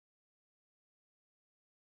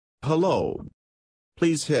Hello.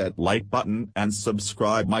 Please hit like button and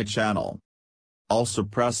subscribe my channel. Also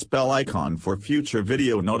press bell icon for future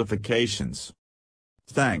video notifications.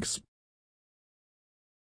 Thanks.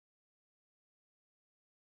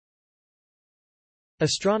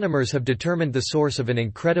 Astronomers have determined the source of an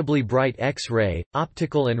incredibly bright X-ray,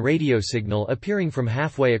 optical and radio signal appearing from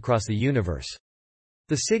halfway across the universe.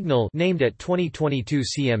 The signal, named at 2022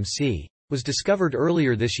 CMC, was discovered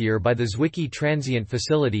earlier this year by the Zwicky Transient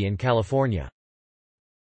Facility in California.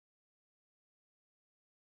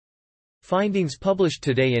 Findings published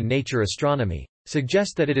today in Nature Astronomy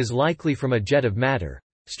suggest that it is likely from a jet of matter,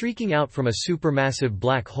 streaking out from a supermassive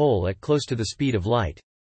black hole at close to the speed of light.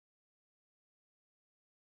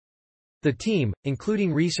 The team,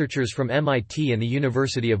 including researchers from MIT and the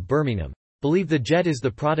University of Birmingham, believe the jet is the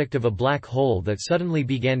product of a black hole that suddenly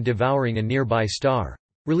began devouring a nearby star,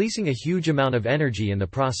 releasing a huge amount of energy in the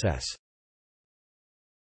process.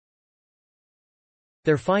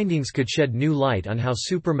 Their findings could shed new light on how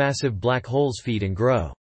supermassive black holes feed and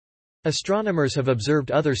grow. Astronomers have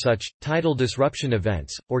observed other such, tidal disruption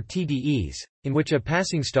events, or TDEs, in which a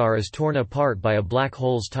passing star is torn apart by a black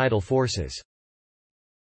hole's tidal forces.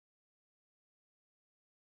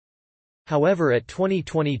 However, at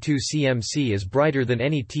 2022 CMC is brighter than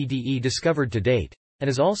any TDE discovered to date, and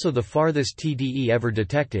is also the farthest TDE ever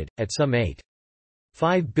detected, at some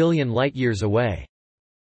 8.5 billion light-years away.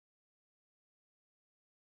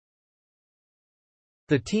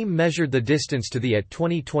 The team measured the distance to the at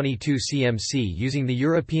 2022 CMC using the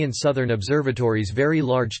European Southern Observatory's Very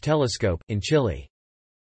Large Telescope, in Chile.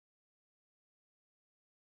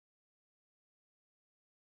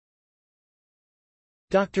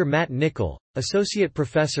 Dr. Matt Nickel, associate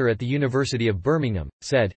professor at the University of Birmingham,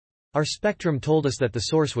 said, "Our spectrum told us that the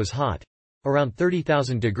source was hot, around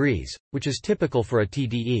 30,000 degrees, which is typical for a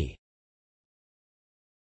TDE.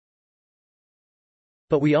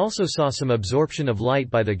 But we also saw some absorption of light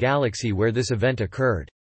by the galaxy where this event occurred."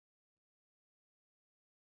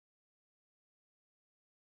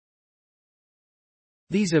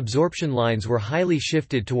 These absorption lines were highly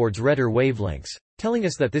shifted towards redder wavelengths, telling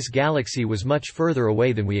us that this galaxy was much further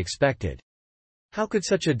away than we expected. How could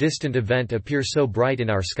such a distant event appear so bright in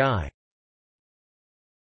our sky?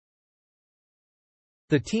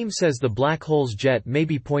 The team says the black hole's jet may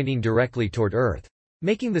be pointing directly toward Earth,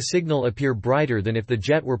 making the signal appear brighter than if the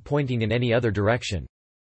jet were pointing in any other direction.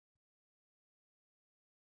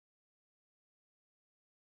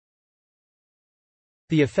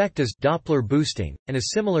 The effect is Doppler boosting, and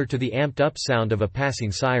is similar to the amped-up sound of a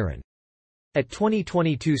passing siren. At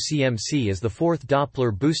 2022 CMC is the fourth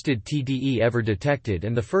Doppler-boosted TDE ever detected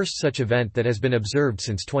and the first such event that has been observed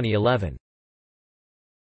since 2011.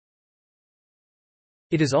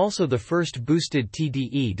 It is also the first boosted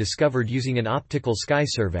TDE discovered using an optical sky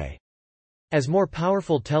survey. As more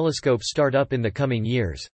powerful telescopes start up in the coming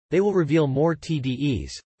years, they will reveal more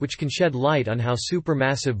TDEs, which can shed light on how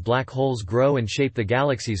supermassive black holes grow and shape the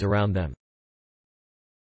galaxies around them.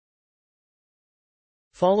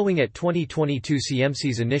 Following at 2022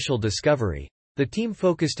 CMC's initial discovery, the team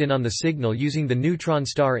focused in on the signal using the Neutron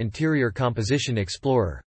Star Interior Composition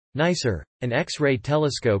Explorer, NICER, an X-ray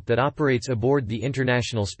telescope that operates aboard the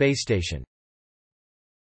International Space Station.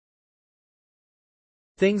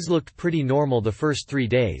 Things looked pretty normal the first 3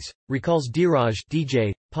 days, recalls Dheeraj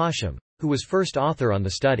DJ Pasham, who was first author on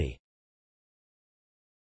the study.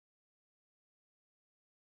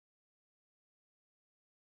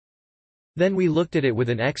 Then we looked at it with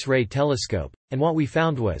an X-ray telescope, and what we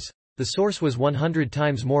found was, the source was 100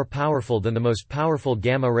 times more powerful than the most powerful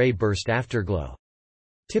gamma-ray burst afterglow.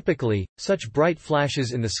 Typically, such bright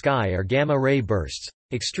flashes in the sky are gamma-ray bursts,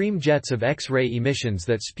 extreme jets of X-ray emissions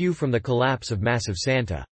that spew from the collapse of massive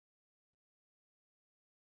Santa.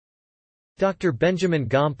 Dr. Benjamin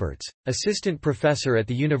Gompertz, assistant professor at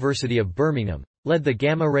the University of Birmingham, led the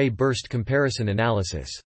gamma-ray burst comparison analysis.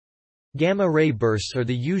 Gamma-ray bursts are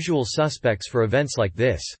the usual suspects for events like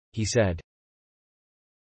this, he said.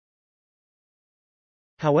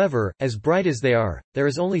 However, as bright as they are, there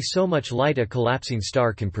is only so much light a collapsing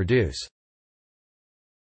star can produce.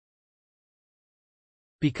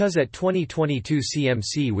 Because at 2022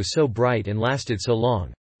 CMC was so bright and lasted so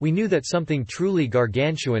long, we knew that something truly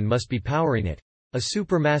gargantuan must be powering it, a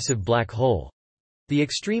supermassive black hole. The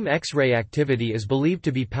extreme X-ray activity is believed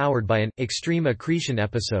to be powered by an extreme accretion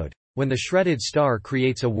episode, when the shredded star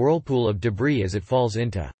creates a whirlpool of debris as it falls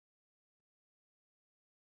into.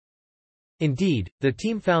 Indeed, the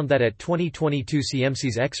team found that at 2022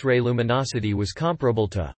 CMC's X-ray luminosity was comparable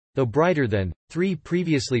to, though brighter than, 3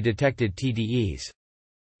 previously detected TDEs.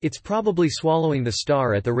 It's probably swallowing the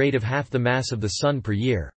star at the rate of half the mass of the Sun per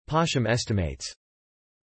year, Pasham estimates.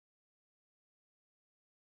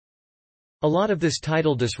 A lot of this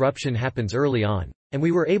tidal disruption happens early on, and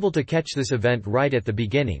we were able to catch this event right at the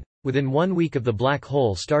beginning, within 1 week of the black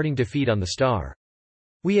hole starting to feed on the star.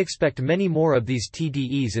 We expect many more of these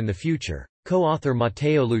TDEs in the future, co-author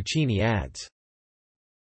Matteo Lucchini adds.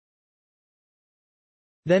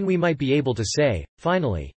 Then we might be able to say,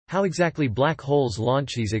 finally, how exactly black holes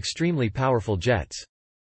launch these extremely powerful jets.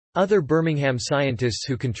 Other Birmingham scientists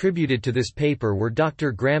who contributed to this paper were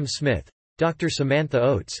Dr. Graham Smith, Dr. Samantha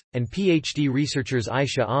Oates, and PhD researchers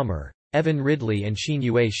Aisha Amr, Evan Ridley and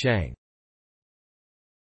Xinyue Shang.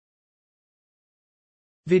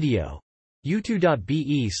 Video.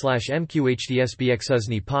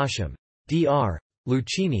 U2.be/mqhdsbxusni Pasham. Dr.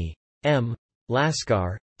 Lucchini, M.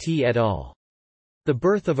 Laskar, T. et al. The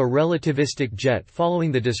birth of a relativistic jet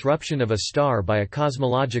following the disruption of a star by a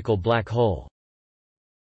cosmological black hole.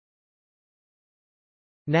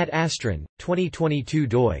 Nat Astron, 2022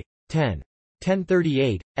 doi. 10.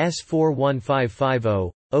 1038,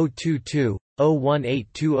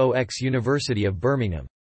 S41550-022-01820X University of Birmingham.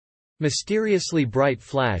 Mysteriously bright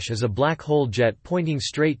flash is a black hole jet pointing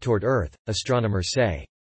straight toward Earth, astronomers say.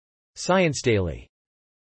 Science Daily.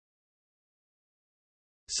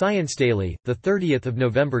 Science Daily, 30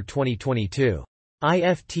 November 2022.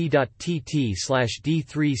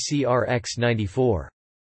 ift.tt/d3crx94.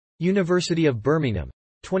 University of Birmingham.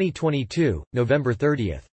 2022, November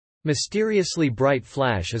 30. Mysteriously bright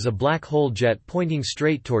flash is a black hole jet pointing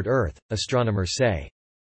straight toward Earth, astronomers say.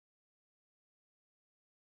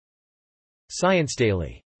 Science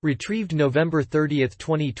Daily. Retrieved November 30,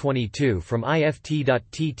 2022 from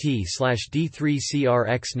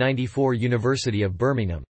ift.tt/d3crx94 University of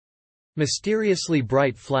Birmingham. Mysteriously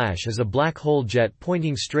bright flash is a black hole jet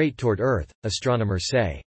pointing straight toward Earth, astronomers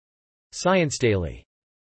say. Science Daily.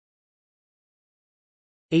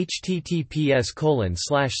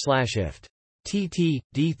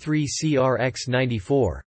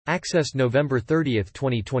 https://ift.tt/d3crx94. Accessed November 30,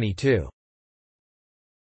 2022.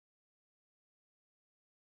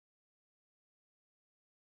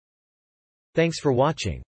 Thanks for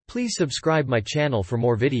watching. Please subscribe my channel for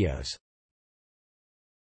more videos.